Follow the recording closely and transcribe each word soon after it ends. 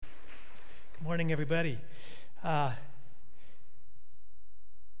Morning, everybody. Of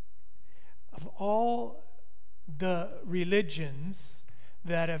all the religions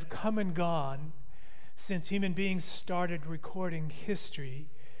that have come and gone since human beings started recording history,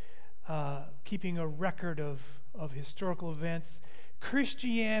 keeping a record of historical events,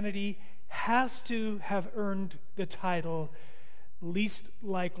 Christianity has to have earned the title least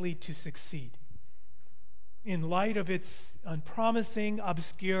likely to succeed, in light of its unpromising,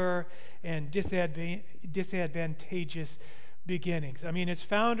 obscure, and disadvantageous beginnings. I mean, its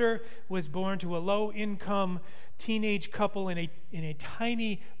founder was born to a low-income teenage couple in a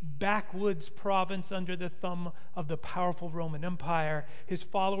tiny backwoods province under the thumb of the powerful Roman Empire. His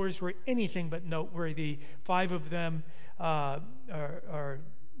followers were anything but noteworthy. 5 of them are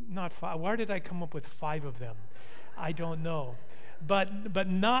not 5. Why did I come up with 5 of them? I don't know. But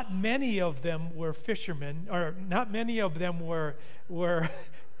not many of them were fishermen, or not many of them were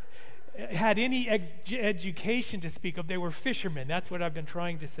had any education to speak of. They were fishermen. That's what I've been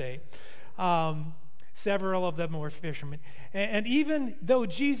trying to say. Several of them were fishermen. And even though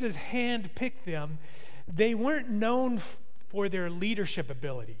Jesus handpicked them, they weren't known for their leadership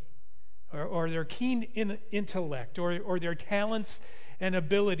ability or their keen intellect or their talents and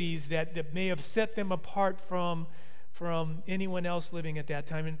abilities that may have set them apart from anyone else living at that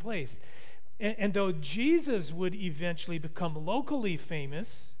time and place. And though Jesus would eventually become locally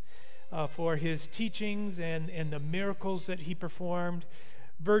famous for his teachings and the miracles that he performed,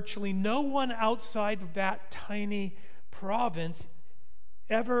 virtually no one outside of that tiny province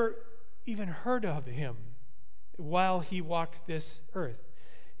ever even heard of him while he walked this earth.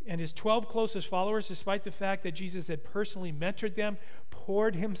 And his 12 closest followers, despite the fact that Jesus had personally mentored them,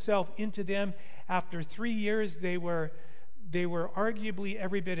 poured himself into them, after 3 years they were arguably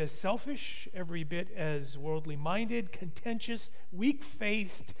every bit as selfish, every bit as worldly minded, contentious,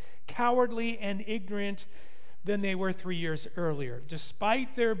 weak-faced, cowardly, and ignorant than they were 3 years earlier,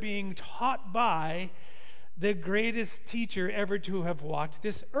 despite their being taught by the greatest teacher ever to have walked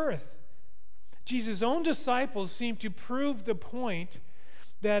this earth. Jesus' own disciples seem to prove the point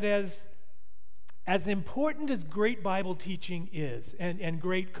that as important as great Bible teaching is, and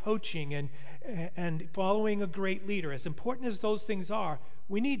great coaching and following a great leader, as important as those things are,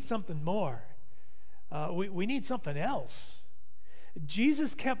 we need something more. We need something else.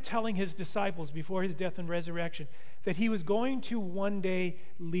 Jesus kept telling his disciples before his death and resurrection that he was going to one day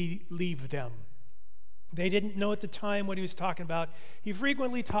leave them. They didn't know at the time what he was talking about. He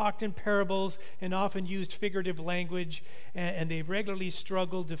frequently talked in parables and often used figurative language, and they regularly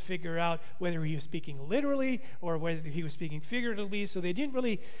struggled to figure out whether he was speaking literally or whether he was speaking figuratively, so they didn't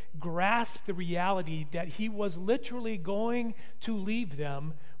really grasp the reality that he was literally going to leave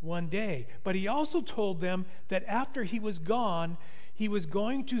them one day. But he also told them that after he was gone, he was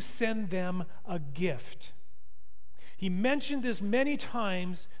going to send them a gift. He mentioned this many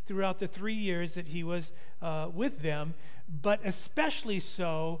times throughout the 3 years that he was with them, but especially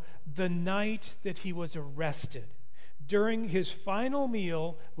so the night that he was arrested. During his final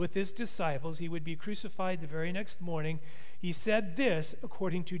meal with his disciples, he would be crucified the very next morning. He said this,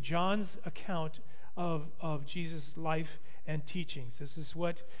 according to John's account of Jesus' life and teachings. This is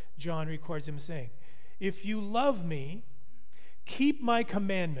what John records him saying. "If you love me, keep my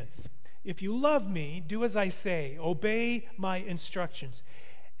commandments. If you love me, do as I say, obey my instructions.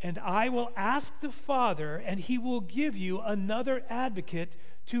 And I will ask the Father, and he will give you another advocate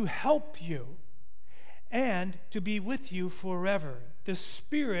to help you and to be with you forever, the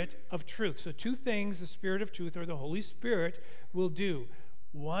Spirit of truth." So 2 things the Spirit of truth, or the Holy Spirit, will do.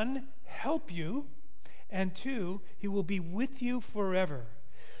 1, help you, and 2, he will be with you forever.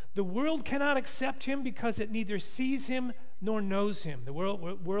 The world cannot accept him because it neither sees him nor knows him. The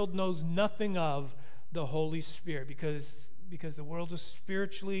world knows nothing of the Holy Spirit because the world is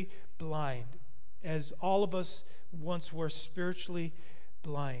spiritually blind, as all of us once were spiritually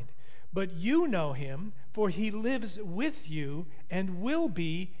blind. But you know him, for he lives with you and will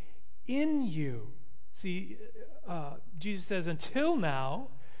be in you. See, Jesus says, until now,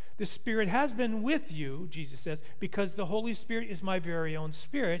 the Spirit has been with you, Jesus says, because the Holy Spirit is my very own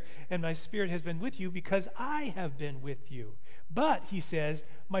Spirit, and my Spirit has been with you because I have been with you. But, he says,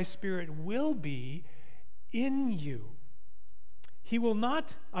 my Spirit will be in you. I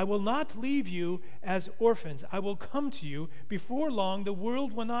will not leave you as orphans. I will come to you. Before long, the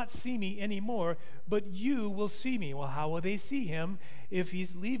world will not see me anymore, but you will see me. Well, how will they see him if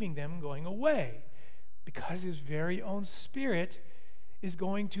he's leaving them, going away? Because his very own Spirit is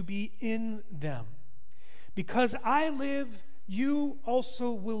going to be in them. Because I live, you also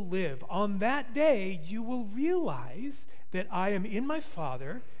will live. On that day, you will realize that I am in my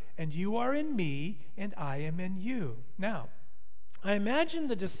Father, and you are in me, and I am in you. Now, I imagine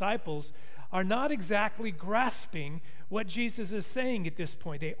the disciples are not exactly grasping what Jesus is saying at this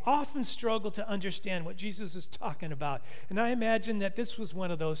point. They often struggle to understand what Jesus is talking about. And I imagine that this was one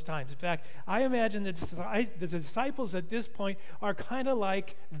of those times. In fact, I imagine the disciples at this point are kind of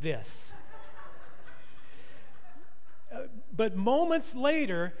like this. But moments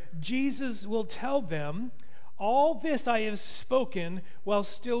later, Jesus will tell them, all this I have spoken while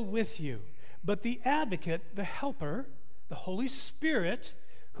still with you. But the advocate, the helper, the Holy Spirit,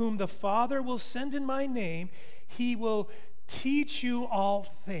 whom the Father will send in my name, he will teach you all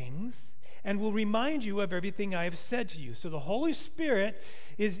things and will remind you of everything I have said to you. So the Holy Spirit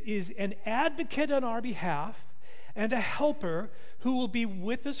is an advocate on our behalf and a helper who will be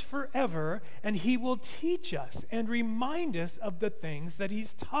with us forever, and he will teach us and remind us of the things that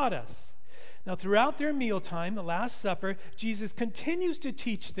he's taught us. Now, throughout their mealtime, the Last Supper, Jesus continues to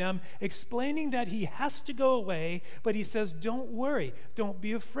teach them, explaining that he has to go away, but he says, don't worry, don't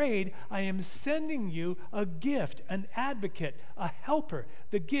be afraid. I am sending you a gift, an advocate, a helper,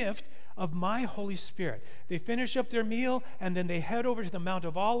 the gift of my Holy Spirit. They finish up their meal, and then they head over to the Mount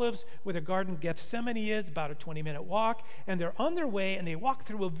of Olives, where the Garden of Gethsemane is, about a 20-minute walk, and they're on their way, and they walk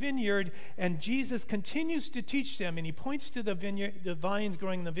through a vineyard, and Jesus continues to teach them, and he points to the vineyard, the vines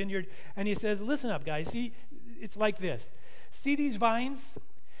growing in the vineyard, and he says, listen up, guys. See, it's like this. See these vines?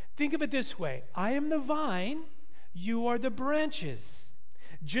 Think of it this way. I am the vine, you are the branches.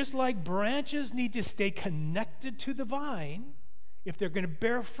 Just like branches need to stay connected to the vine, if they're going to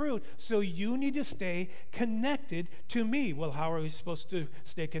bear fruit, so you need to stay connected to me. Well, how are we supposed to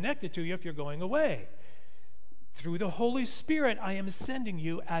stay connected to you if you're going away? Through the Holy Spirit, I am sending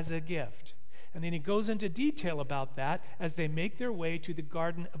you as a gift. And then he goes into detail about that as they make their way to the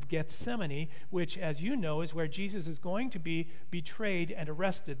Garden of Gethsemane, which, as you know, is where Jesus is going to be betrayed and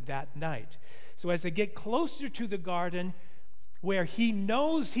arrested that night. So as they get closer to the garden, where he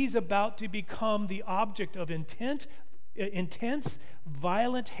knows he's about to become the object of intense,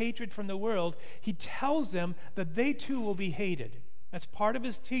 violent hatred from the world, he tells them that they too will be hated. That's part of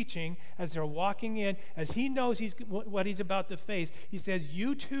his teaching as they're walking in. As he knows what he's about to face, he says,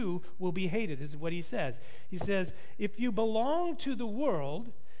 you too will be hated. This is what he says. He says, if you belong to the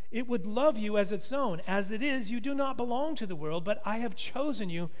world, it would love you as its own. As it is, you do not belong to the world, but I have chosen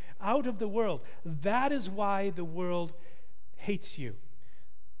you out of the world. That is why the world hates you.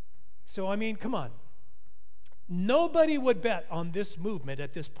 So, I mean, come on. Nobody would bet on this movement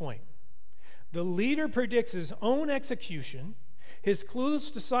at this point. The leader predicts his own execution. His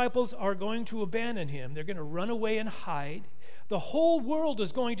clueless disciples are going to abandon him. They're going to run away and hide. The whole world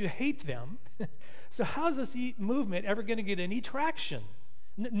is going to hate them. So how's this movement ever going to get any traction?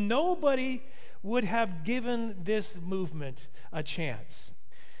 Nobody would have given this movement a chance.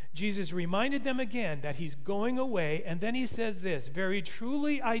 Jesus reminded them again that he's going away, and then he says this, very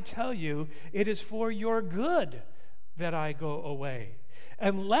truly I tell you, it is for your good that I go away.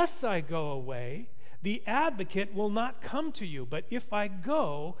 Unless I go away, the advocate will not come to you, but if I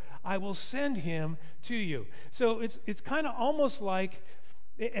go, I will send him to you. So it's kind of almost like,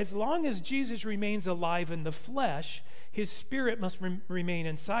 as long as Jesus remains alive in the flesh, his spirit must remain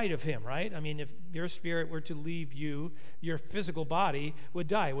inside of him, right? I mean, if your spirit were to leave you, your physical body would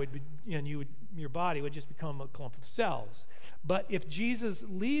die, your body would just become a clump of cells. But if Jesus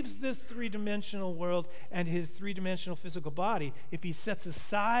leaves this three-dimensional world and his three-dimensional physical body, if he sets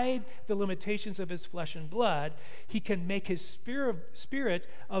aside the limitations of his flesh and blood, he can make his spirit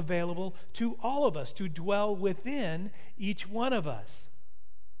available to all of us, to dwell within each one of us.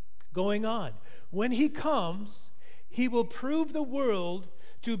 Going on, when he comes, he will prove the world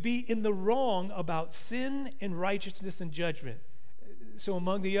to be in the wrong about sin and righteousness and judgment. So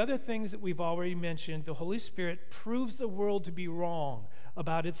among the other things that we've already mentioned, the Holy Spirit proves the world to be wrong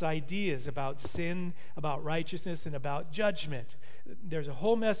about its ideas, about sin, about righteousness, and about judgment. There's a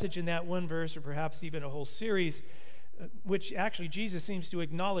whole message in that one verse, or perhaps even a whole series, which actually Jesus seems to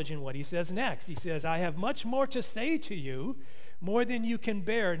acknowledge in what he says next. He says, I have much more to say to you, more than you can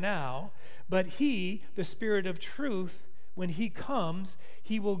bear now, but he, the Spirit of truth, when he comes,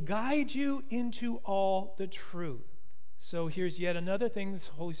 he will guide you into all the truth. So here's yet another thing the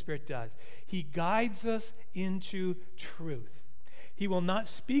Holy Spirit does. He guides us into truth. He will not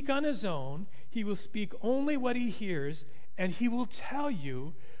speak on his own. He will speak only what he hears, and he will tell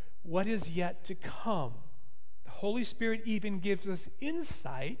you what is yet to come. The Holy Spirit even gives us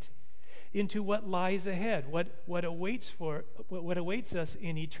insight into what lies ahead, what awaits us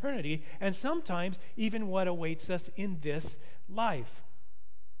in eternity, and sometimes even what awaits us in this life.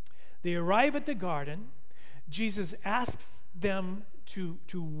 They arrive at the garden. Jesus asks them to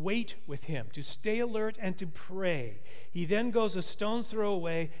wait with him, to stay alert and to pray. He then goes a stone's throw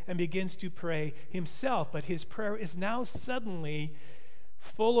away and begins to pray himself, but his prayer is now suddenly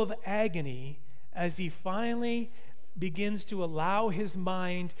full of agony as he finally begins to allow his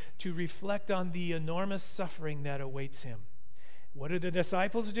mind to reflect on the enormous suffering that awaits him. What do the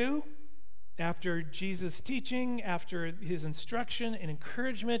disciples do? After Jesus' teaching, after his instruction and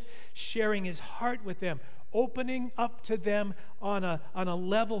encouragement, sharing his heart with them, opening up to them on a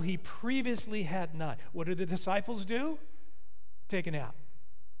level he previously had not. What do the disciples do? Take a nap.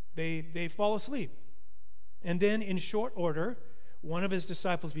 They fall asleep. And then in short order, one of his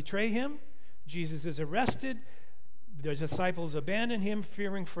disciples betray him. Jesus is arrested. The disciples abandon him,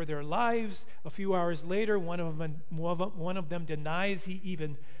 fearing for their lives. A few hours later, one of them denies he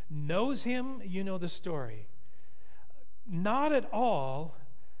even knows him. You know the story. Not at all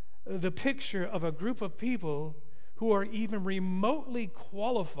the picture of a group of people who are even remotely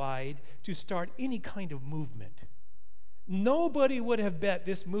qualified to start any kind of movement. Nobody would have bet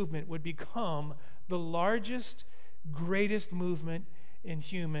this movement would become the largest, greatest movement in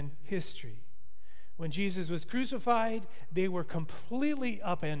human history. When Jesus was crucified, they were completely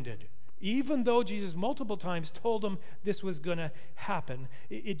upended. Even though Jesus multiple times told them this was going to happen,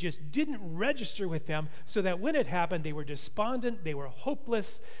 it just didn't register with them, so that when it happened, they were despondent, they were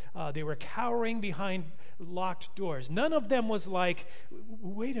hopeless, they were cowering behind locked doors. None of them was like,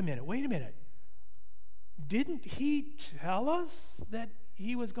 wait a minute. Didn't he tell us that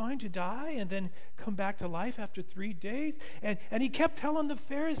he was going to die and then come back to life after 3 days? And he kept telling the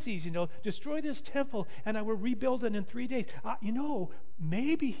Pharisees, destroy this temple and I will rebuild it in 3 days.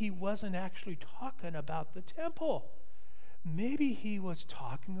 Maybe he wasn't actually talking about the temple. Maybe he was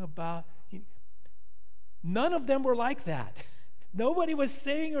talking about... None of them were like that. Nobody was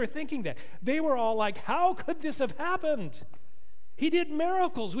saying or thinking that. They were all like, how could this have happened? He did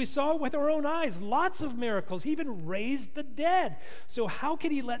miracles. We saw it with our own eyes. Lots of miracles. He even raised the dead. So how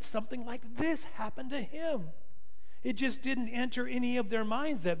could he let something like this happen to him? It just didn't enter any of their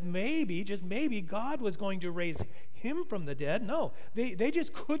minds that maybe, just maybe, God was going to raise him from the dead. No, they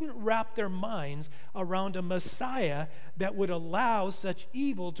just couldn't wrap their minds around a Messiah that would allow such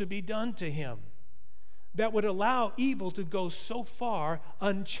evil to be done to him, that would allow evil to go so far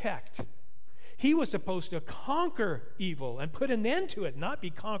unchecked. He was supposed to conquer evil and put an end to it, not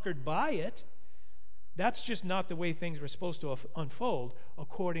be conquered by it. That's just not the way things were supposed to unfold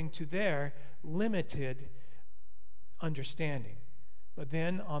according to their limited understanding. But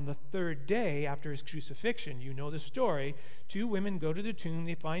then on the third day after his crucifixion, you know the story, 2 women go to the tomb,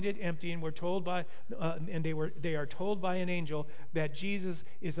 they find it empty, and they are told by an angel that Jesus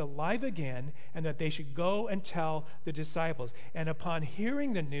is alive again and that they should go and tell the disciples. And upon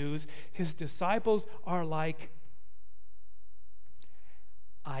hearing the news, his disciples are like,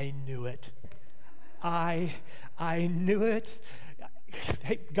 I knew it. I knew it.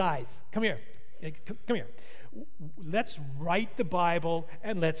 Hey, guys, come here. Come here. Let's write the Bible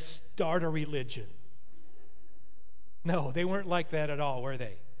and let's start a religion. No, they weren't like that at all, were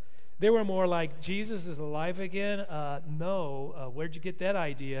they? They were more like, Jesus is alive again? No. Where'd you get that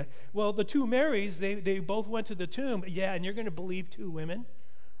idea? Well, the 2 Marys, they both went to the tomb. Yeah, and you're going to believe 2 women?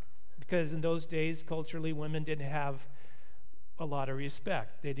 Because in those days, culturally, women didn't have a lot of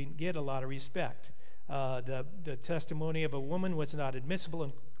respect. They didn't get a lot of respect. The testimony of a woman was not admissible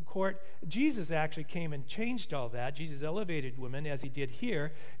in court. Jesus actually came and changed all that. Jesus elevated women as he did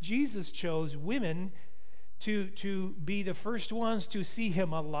here. Jesus chose women to be the first ones to see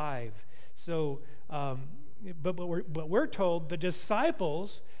him alive. So, but we're told the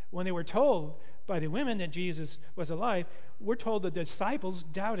disciples, when they were told by the women that Jesus was alive, we're told the disciples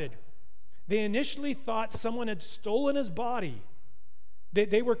doubted. They initially thought someone had stolen his body.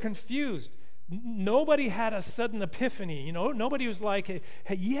 They were confused. Nobody had a sudden epiphany. Nobody was like,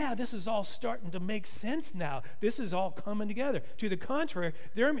 hey, yeah, this is all starting to make sense now. This is all coming together. To the contrary,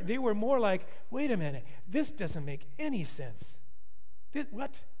 they were more like, wait a minute, this doesn't make any sense.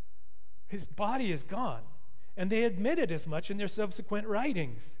 What? His body is gone. And they admitted as much in their subsequent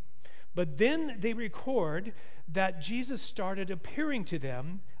writings. But then they record that Jesus started appearing to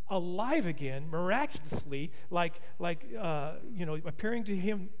them alive again, miraculously, appearing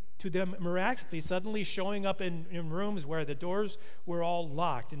to them miraculously, suddenly showing up in rooms where the doors were all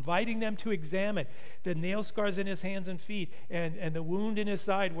locked, inviting them to examine the nail scars in his hands and feet and the wound in his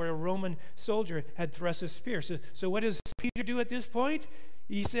side where a Roman soldier had thrust a spear. So what does Peter do at this point?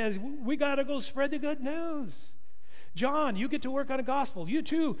 He says, we got to go spread the good news. John, you get to work on a gospel. You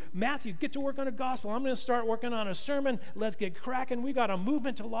too, Matthew, get to work on a gospel. I'm going to start working on a sermon. Let's get cracking. We got a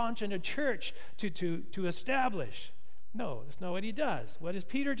movement to launch and a church to establish. No, that's not what he does. What does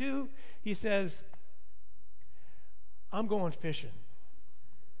Peter do? He says, I'm going fishing.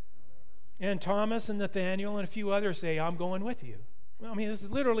 And Thomas and Nathaniel and a few others say, I'm going with you. I mean, this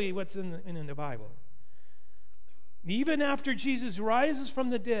is literally what's in the Bible. Even after Jesus rises from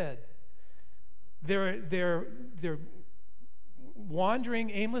the dead, they're wandering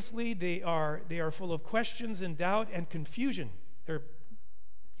aimlessly. They are full of questions and doubt and confusion.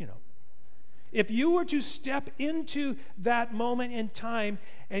 If you were to step into that moment in time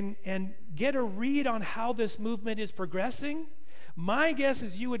and get a read on how this movement is progressing, my guess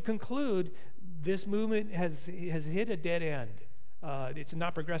is you would conclude this movement has hit a dead end. It's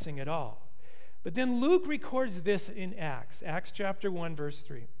not progressing at all. But then Luke records this in Acts chapter 1, verse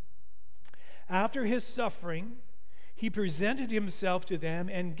 3. After his suffering, he presented himself to them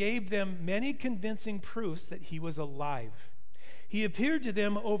and gave them many convincing proofs that he was alive. He appeared to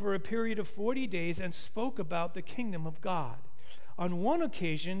them over a period of 40 days and spoke about the kingdom of God. On one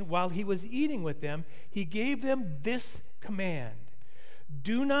occasion, while he was eating with them, he gave them this command: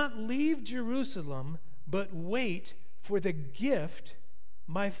 do not leave Jerusalem, but wait for the gift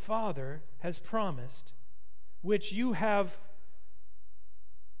my Father has promised, which you have.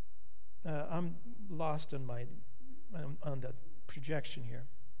 I'm lost on the projection here.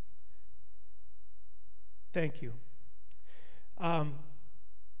 Thank you.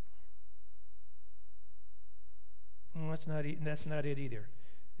 That's not it either.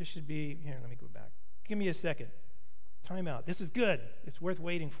 This should be here. Let me go back. Give me a second. Time out. This is good. It's worth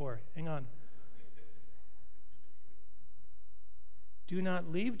waiting for. Hang on. Do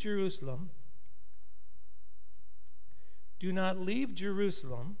not leave Jerusalem. Do not leave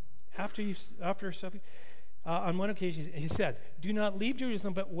Jerusalem. On one occasion, he said, do not leave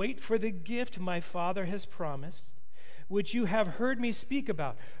Jerusalem, but wait for the gift my Father has promised, which you have heard me speak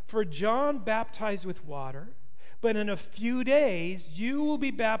about. For John baptized with water, but in a few days you will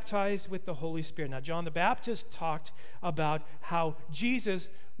be baptized with the Holy Spirit. Now, John the Baptist talked about how Jesus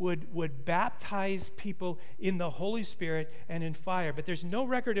would baptize people in the Holy Spirit and in fire, but there's no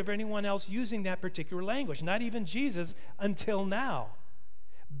record of anyone else using that particular language, not even Jesus until now.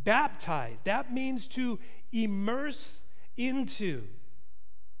 Baptize, that means to immerse into.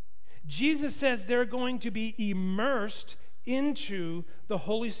 Jesus says they're going to be immersed into the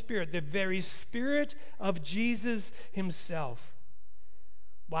Holy Spirit, the very Spirit of Jesus himself.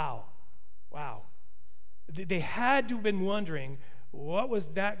 Wow. They had to have been wondering, what was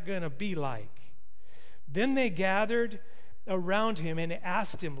that going to be like? Then they gathered around him and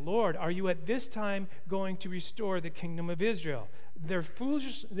asked him, Lord, are you at this time going to restore the kingdom of Israel? They're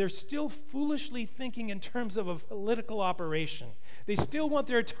still foolishly thinking in terms of a political operation. They still want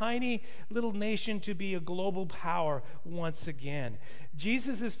their tiny little nation to be a global power once again.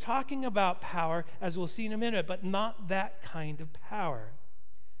 Jesus is talking about power, as we'll see in a minute, but not that kind of power.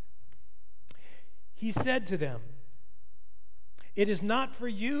 He said to them, it is not for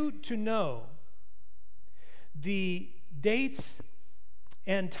you to know the dates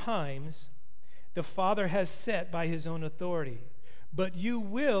and times the Father has set by his own authority, but you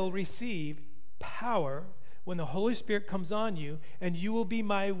will receive power when the Holy Spirit comes on you, and you will be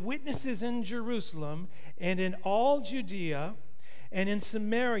my witnesses in Jerusalem and in all Judea and in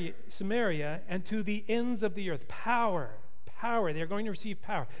Samaria and to the ends of the earth. Power. They're going to receive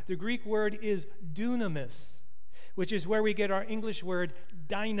power. The Greek word is dunamis, which is where we get our English word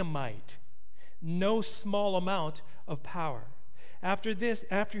dynamite. No small amount of power. After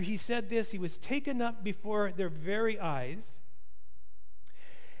he said this, he was taken up before their very eyes,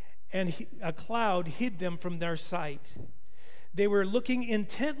 and a cloud hid them from their sight. They were looking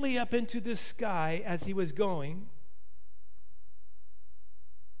intently up into the sky as he was going.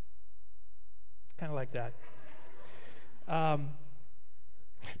 Kind of like that.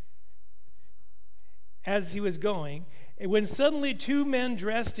 As he was going, when suddenly two men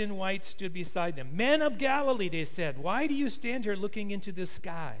dressed in white stood beside them. Men of Galilee, they said, why do you stand here looking into the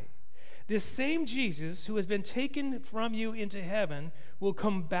sky? This same Jesus who has been taken from you into heaven will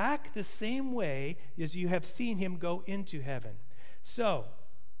come back the same way as you have seen him go into heaven. So,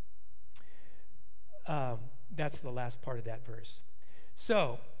 that's the last part of that verse.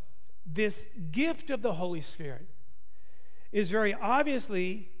 So, this gift of the Holy Spirit is very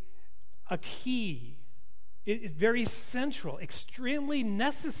obviously a key. It's very central, extremely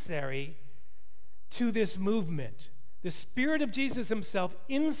necessary to this movement. The Spirit of Jesus himself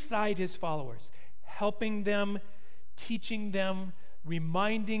inside his followers, helping them, teaching them,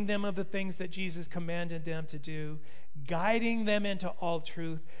 reminding them of the things that Jesus commanded them to do, guiding them into all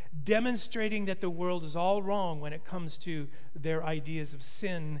truth, demonstrating that the world is all wrong when it comes to their ideas of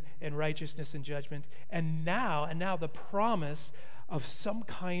sin and righteousness and judgment, and now the promise of some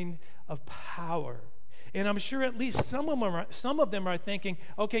kind of power. And I'm sure at least some of them are thinking,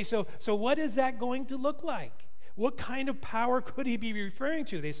 okay, so what is that going to look like? What kind of power could he be referring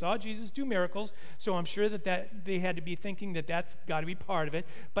to? They saw Jesus do miracles, so I'm sure that they had to be thinking that that's got to be part of it.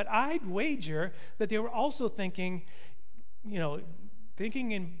 But I'd wager that they were also thinking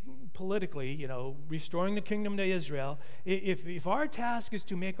in politically, restoring the kingdom to Israel. If our task is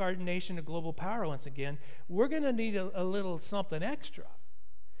to make our nation a global power once again, we're going to need a little something extra.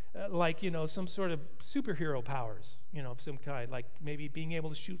 Like, some sort of superhero powers, of some kind, like maybe being able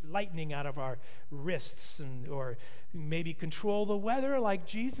to shoot lightning out of our wrists or maybe control the weather like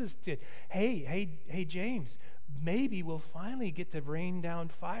Jesus did. Hey, James, maybe we'll finally get to rain down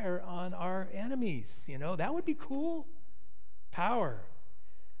fire on our enemies. That would be cool. Power.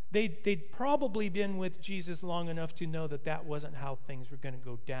 They'd probably been with Jesus long enough to know that wasn't how things were going to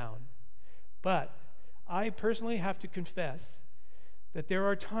go down. But I personally have to confess that there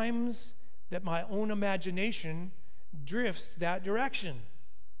are times that my own imagination drifts that direction,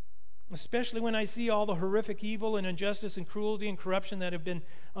 especially when I see all the horrific evil and injustice and cruelty and corruption that have been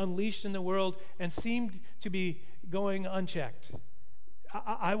unleashed in the world and seemed to be going unchecked.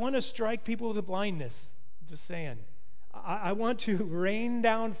 I want to strike people with blindness, just saying. I want to rain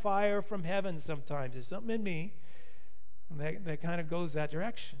down fire from heaven sometimes. There's something in me that kind of goes that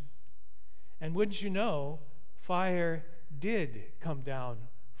direction. And wouldn't you know, fire did come down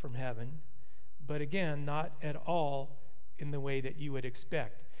from heaven, but again, not at all in the way that you would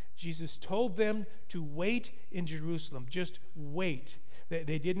expect. Jesus told them to wait in Jerusalem, just wait.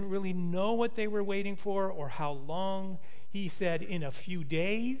 They didn't really know what they were waiting for or how long. He said in a few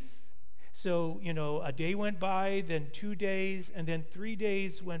days. So, a day went by, then 2 days, and then 3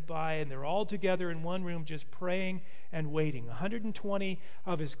 days went by, and they're all together in one room just praying and waiting. 120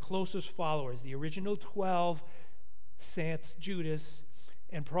 of his closest followers, the original 12, sans Judas,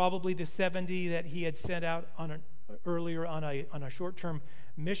 and probably the 70 that he had sent out earlier on a short-term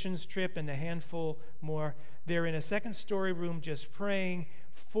missions trip, and a handful more. They're in a second-story room just praying.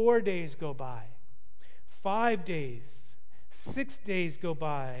 4 days go by. 5 days. 6 days go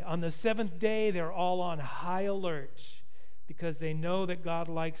by. On the 7th day, they're all on high alert because they know that God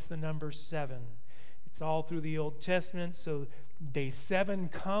likes the number 7. It's all through the Old Testament. So day 7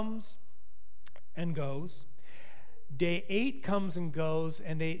 comes and goes. Day 8 comes and goes,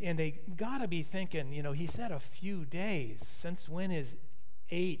 and they gotta be thinking, he said a few days. Since when is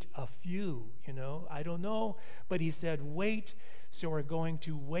 8 a few? I don't know, but he said wait, so we're going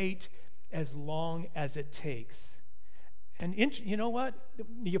to wait as long as it takes. And you know what?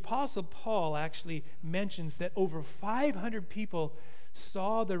 The Apostle Paul actually mentions that over 500 people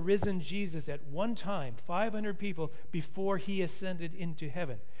saw the risen Jesus at one time, 500 people before he ascended into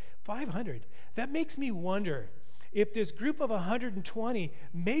heaven. 500. That makes me wonder if this group of 120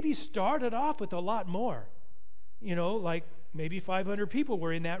 maybe started off with a lot more. Like maybe 500 people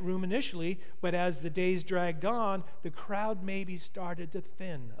were in that room initially, but as the days dragged on, the crowd maybe started to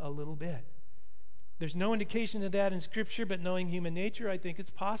thin a little bit. There's no indication of that in Scripture, but knowing human nature, I think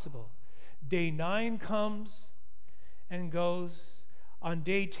it's possible. Day 9 comes and goes. On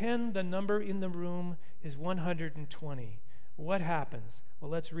day 10, the number in the room is 120. What happens?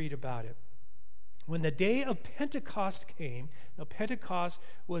 Well, let's read about it. When the day of Pentecost came, now Pentecost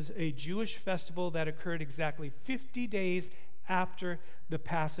was a Jewish festival that occurred exactly 50 days after the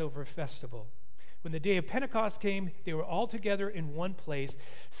Passover festival. When the day of Pentecost came, they were all together in one place.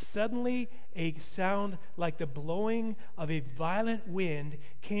 Suddenly, a sound like the blowing of a violent wind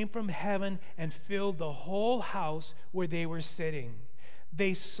came from heaven and filled the whole house where they were sitting.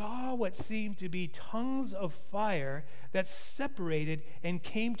 They saw what seemed to be tongues of fire that separated and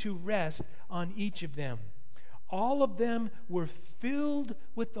came to rest on each of them. All of them were filled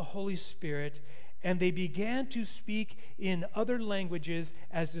with the Holy Spirit, and they began to speak in other languages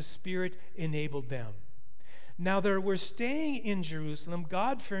as the Spirit enabled them. Now there were staying in Jerusalem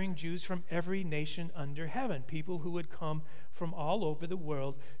God-fearing Jews from every nation under heaven, people who would come from all over the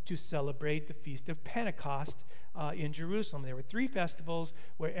world to celebrate the Feast of Pentecost in Jerusalem. There were 3 festivals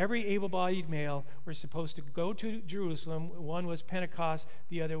where every able-bodied male were supposed to go to Jerusalem. One was Pentecost,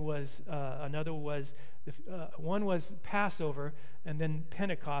 the other was one was Passover, and then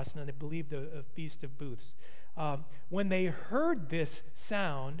Pentecost, and I believe the Feast of Booths. When they heard this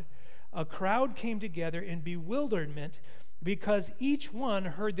sound, a crowd came together in bewilderment because each one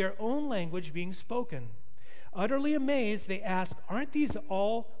heard their own language being spoken. Utterly amazed, they ask, "Aren't these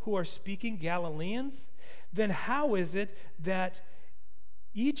all who are speaking Galileans? Then how is it that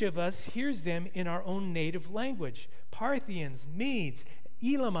each of us hears them in our own native language? Parthians, Medes,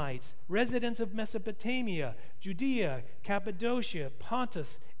 Elamites, residents of Mesopotamia, Judea, Cappadocia,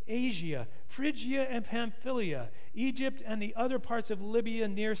 Pontus, Asia, Phrygia and Pamphylia, Egypt and the other parts of Libya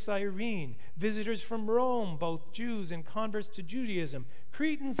near Cyrene, visitors from Rome, both Jews and converts to Judaism,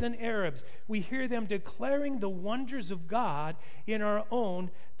 Cretans and Arabs. We hear them declaring the wonders of God in our own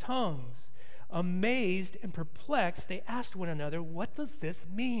tongues." Amazed and perplexed, they asked one another, "What does this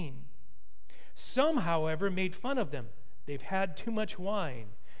mean?" Some, however, made fun of them. They've had too much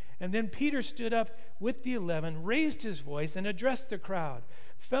wine. And then Peter stood up with the 11, raised his voice, and addressed the crowd.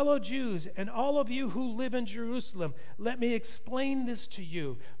 "Fellow Jews, and all of you who live in Jerusalem, let me explain this to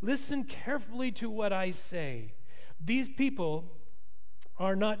you. Listen carefully to what I say. These people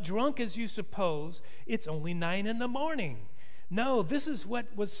are not drunk as you suppose. It's only 9 a.m. No, this is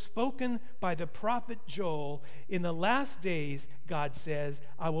what was spoken by the prophet Joel. In the last days, God says,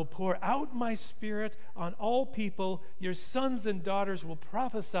 I will pour out my spirit on all people. Your sons and daughters will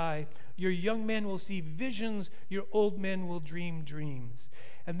prophesy. Your young men will see visions. Your old men will dream dreams.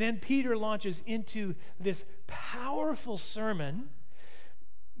 And then Peter launches into this powerful sermon.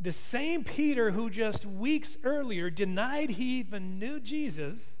 The same Peter who just weeks earlier denied he even knew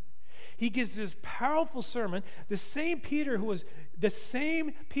Jesus. He gives this powerful sermon. The same Peter who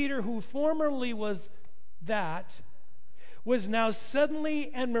formerly was that, was now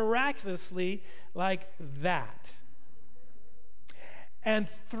suddenly and miraculously like that. And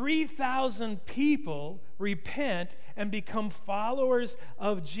 3,000 people repent and become followers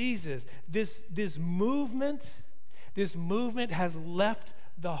of Jesus. This movement has left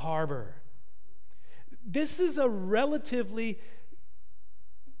the harbor. This is a relatively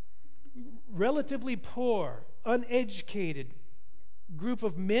poor, uneducated group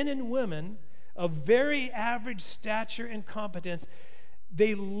of men and women of very average stature and competence.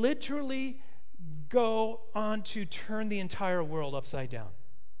 They literally go on to turn the entire world upside down,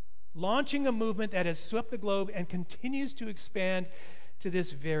 launching a movement that has swept the globe and continues to expand to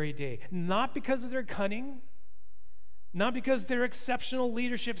this very day. Not because of their cunning, not because of their exceptional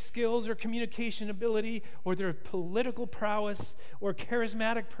leadership skills or communication ability or their political prowess or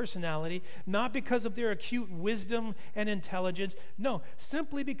charismatic personality, not because of their acute wisdom and intelligence. No,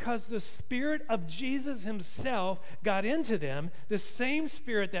 simply because the Spirit of Jesus himself got into them, the same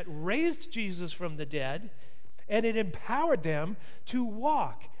Spirit that raised Jesus from the dead, and it empowered them to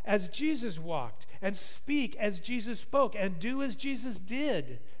walk as Jesus walked and speak as Jesus spoke and do as Jesus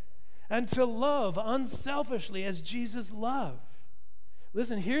did, and to love unselfishly as Jesus loved.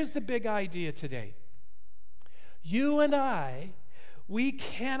 Listen, here's the big idea today. You and I, we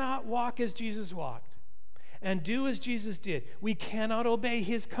cannot walk as Jesus walked and do as Jesus did. We cannot obey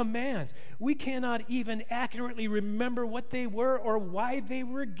his commands. We cannot even accurately remember what they were or why they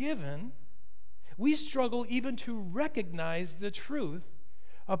were given. We struggle even to recognize the truth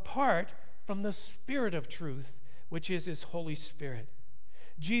apart from the Spirit of truth, which is his Holy Spirit.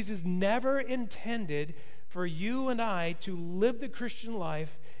 Jesus never intended for you and I to live the Christian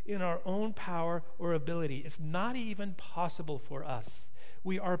life in our own power or ability. It's not even possible for us.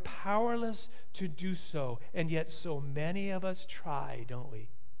 We are powerless to do so, and yet so many of us try, don't we?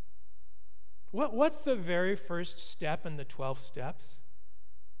 What's the very first step in the 12 steps?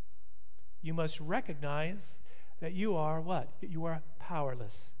 You must recognize that you are what? You are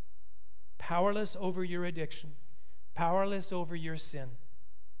powerless. Powerless over your addiction. Powerless over your sin.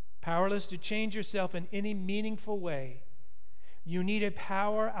 Powerless to change yourself in any meaningful way. You need a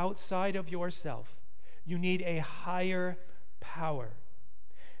power outside of yourself. You need a higher power.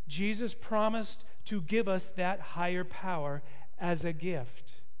 Jesus promised to give us that higher power as a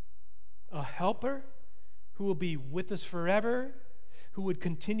gift. A helper who will be with us forever, who would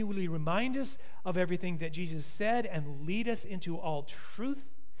continually remind us of everything that Jesus said and lead us into all truth,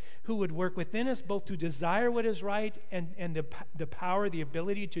 who would work within us both to desire what is right and the power, the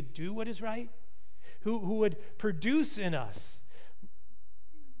ability to do what is right, who would produce in us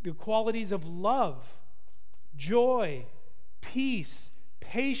the qualities of love, joy, peace,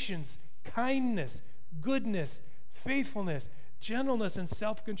 patience, kindness, goodness, faithfulness, gentleness, and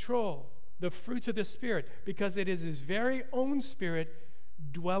self-control, the fruits of the Spirit, because it is his very own Spirit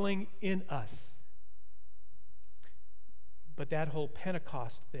dwelling in us. But that whole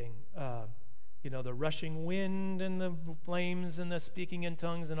Pentecost thing, the rushing wind and the flames and the speaking in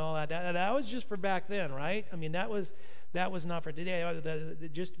tongues and all that was just for back then, right? I mean, that was not for today,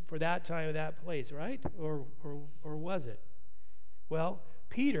 just for that time, that place, right? Or was it? Well,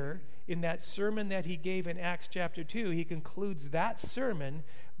 Peter, in that sermon that he gave in Acts chapter 2, he concludes that sermon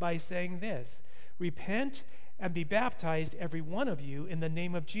by saying this: "Repent and be baptized, every one of you, in the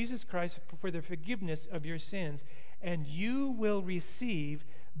name of Jesus Christ for the forgiveness of your sins, and you will receive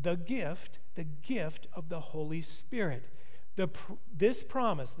the gift of the Holy Spirit." This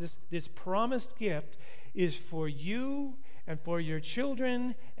promised gift is for you and for your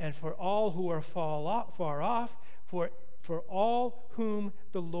children and for all who are far off, for all whom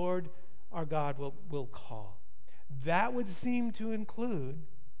the Lord our God will call. That would seem to include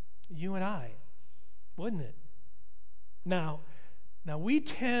you and I, wouldn't it? Now we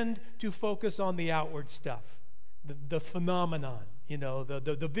tend to focus on the outward stuff, the phenomenon,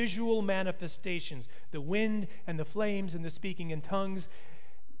 the visual manifestations, the wind and the flames and the speaking in tongues.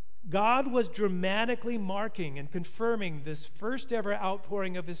 God was dramatically marking and confirming this first ever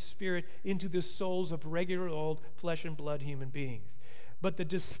outpouring of His Spirit into the souls of regular old flesh and blood human beings. But the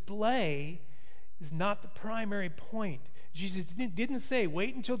display is not the primary point. Jesus didn't say,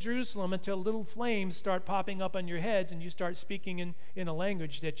 wait until Jerusalem, until little flames start popping up on your heads and you start speaking in a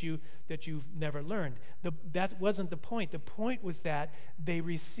language that you've never learned. That wasn't the point. The point was that they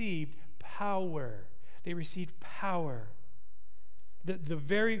received power. They received power. The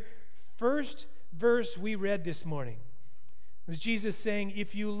very first verse we read this morning was Jesus saying,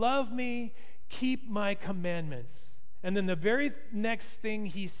 "If you love me, keep my commandments." And then the very next thing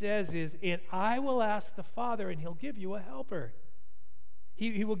he says is, "And I will ask the Father, and He'll give you a helper."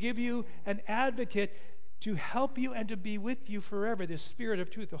 He will give you an advocate to help you and to be with you forever, the Spirit of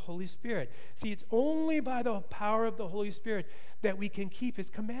truth, the Holy Spirit. See, it's only by the power of the Holy Spirit that we can keep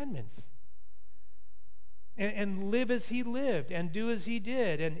His commandments and live as He lived and do as He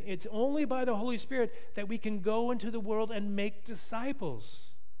did. And it's only by the Holy Spirit that we can go into the world and make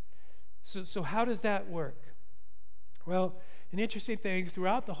disciples. So how does that work? Well, an interesting thing,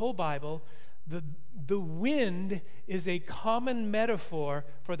 throughout the whole Bible, the wind is a common metaphor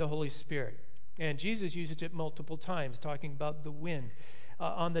for the Holy Spirit. And Jesus uses it multiple times, talking about the wind.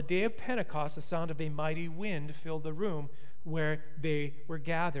 On the day of Pentecost, the sound of a mighty wind filled the room where they were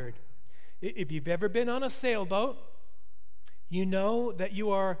gathered. If you've ever been on a sailboat, you know that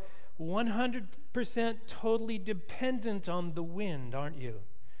you are 100% totally dependent on the wind, aren't you?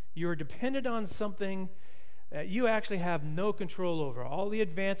 You're dependent on something you actually have no control over. All the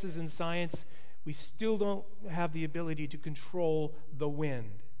advances in science, we still don't have the ability to control the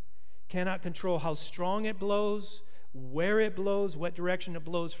wind. Cannot control how strong it blows, where it blows, what direction it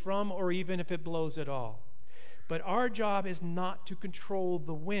blows from, or even if it blows at all. But our job is not to control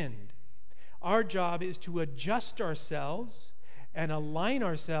the wind. Our job is to adjust ourselves and align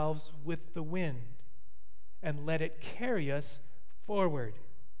ourselves with the wind and let it carry us forward.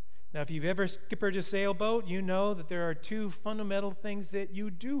 Now, if you've ever skippered a sailboat, you know that there are two fundamental things that you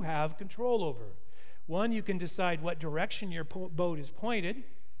do have control over. One, you can decide what direction your boat is pointed,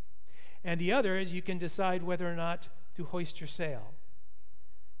 and the other is you can decide whether or not to hoist your sail.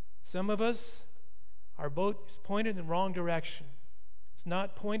 Some of us, our boat is pointed in the wrong direction. It's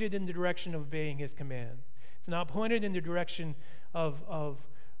not pointed in the direction of obeying His commands. It's not pointed in the direction of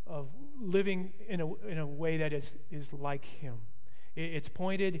living in a way that is like Him. It's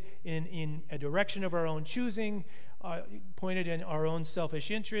pointed in a direction of our own choosing, pointed in our own selfish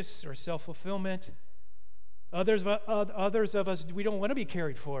interests or self-fulfillment. Others of us, we don't want to be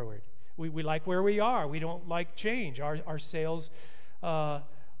carried forward. We like where we are. We don't like change. Our sails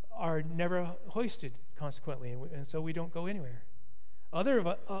are never hoisted, consequently, and so we don't go anywhere.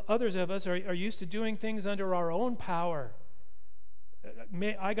 Others of us are used to doing things under our own power.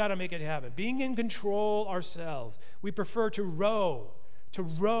 I got to make it happen. Being in control ourselves. We prefer to row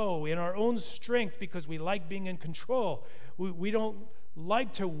in our own strength because we like being in control. We don't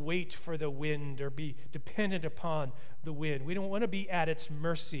like to wait for the wind or be dependent upon the wind. We don't want to be at its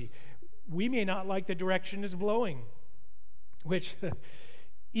mercy. We may not like the direction it's blowing, which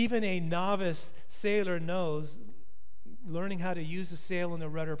even a novice sailor knows. Learning how to use the sail and the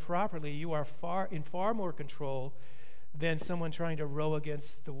rudder properly, you are in far more control than someone trying to row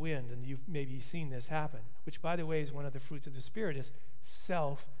against the wind. And you've maybe seen this happen, which, by the way, is one of the fruits of the Spirit, is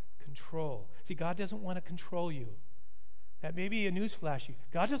self-control. See, God doesn't want to control you. That may be a newsflash.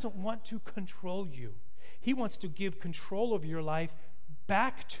 God doesn't want to control you. He wants to give control of your life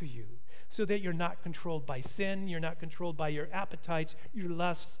back to you so that you're not controlled by sin, you're not controlled by your appetites, your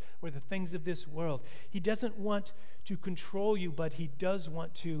lusts, or the things of this world. He doesn't want to control you, but He does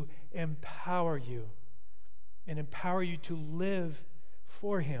want to empower you and empower you to live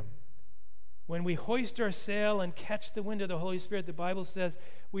for Him. When we hoist our sail and catch the wind of the Holy Spirit, the Bible says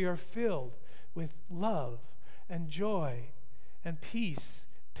we are filled with love and joy and peace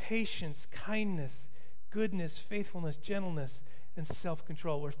patience, kindness, goodness, faithfulness, gentleness, and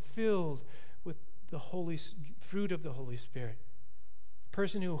self-control. We're filled with the fruit of the Holy Spirit. A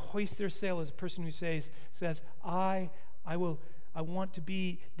person who hoists their sail is a person who says, I want to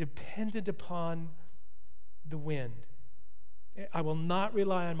be dependent upon the wind. I will not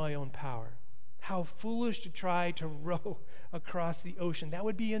rely on my own power. How foolish to try to row across the ocean. That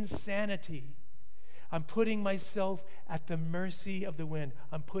would be insanity. I'm putting myself at the mercy of the wind.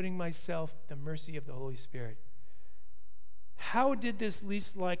 I'm putting myself at the mercy of the Holy Spirit. How did this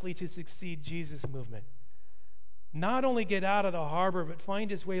least likely to succeed Jesus movement not only get out of the harbor, but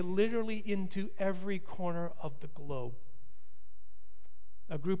find its way literally into every corner of the globe?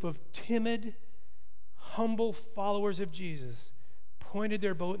 A group of timid, humble followers of Jesus pointed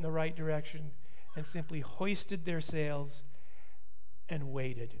their boat in the right direction and simply hoisted their sails and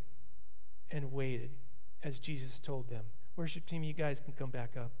waited as Jesus told them. Worship team, you guys can come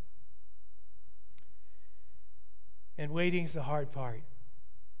back up. And waiting's the hard part.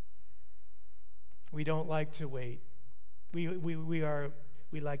 We don't like to wait. We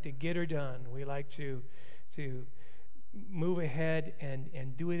like to get her done. We like to move ahead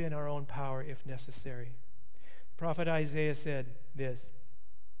and do it in our own power if necessary. Prophet Isaiah said this.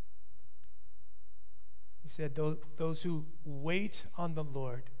 He said, those who wait on the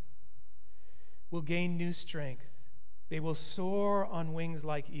Lord will gain new strength. They will soar on wings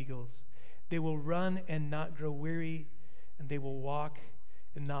like eagles. They will run and not grow weary, and they will walk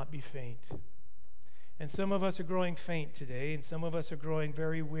and not be faint. And some of us are growing faint today, and some of us are growing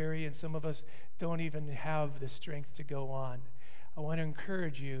very weary, and some of us don't even have the strength to go on. I want to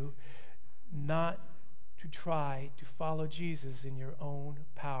encourage you not to try to follow Jesus in your own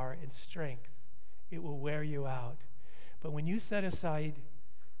power and strength. It will wear you out. But when you set aside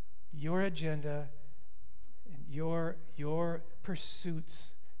your agenda and your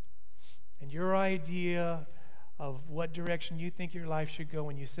pursuits and your idea of what direction you think your life should go,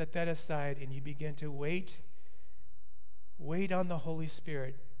 when you set that aside and you begin to wait on the Holy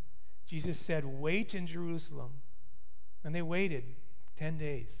Spirit. Jesus said, wait in Jerusalem. And they waited 10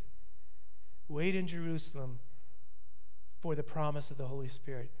 days. Wait in Jerusalem for the promise of the Holy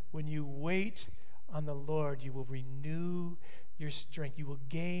Spirit. When you wait on the Lord, you will renew your strength. You will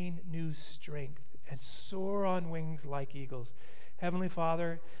gain new strength and soar on wings like eagles. Heavenly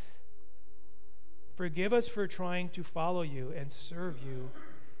Father, forgive us for trying to follow you and serve you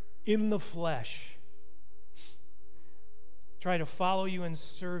in the flesh. Try to follow you and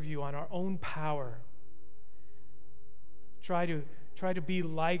serve you on our own power. Try to be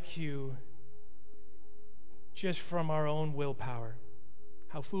like you just from our own willpower.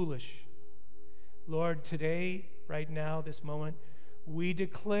 How foolish. Lord, today, right now, this moment, we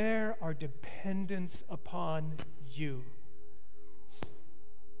declare our dependence upon you.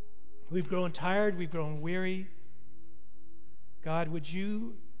 We've grown tired, we've grown weary. God, would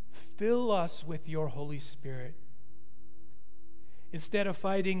you fill us with your Holy Spirit? Instead of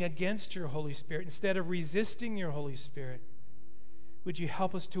fighting against your Holy Spirit, instead of resisting your Holy Spirit, would you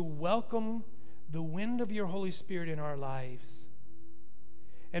help us to welcome the wind of your Holy Spirit in our lives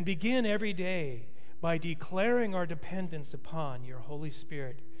and begin every day by declaring our dependence upon your Holy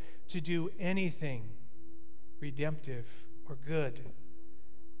Spirit to do anything redemptive or good.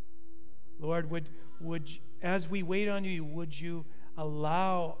 Lord, would as we wait on you, would you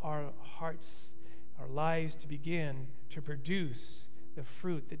allow our hearts, our lives to begin to produce the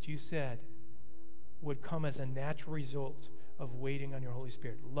fruit that you said would come as a natural result of waiting on your Holy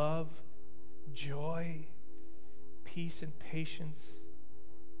Spirit. Love, joy, peace and patience,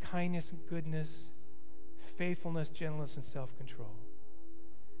 kindness and goodness, faithfulness, gentleness, and self-control.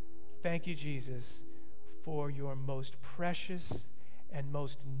 Thank you, Jesus, for your most precious and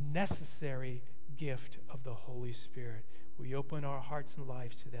most necessary gift of the Holy Spirit. We open our hearts and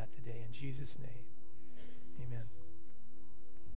lives to that today. In Jesus' name, amen.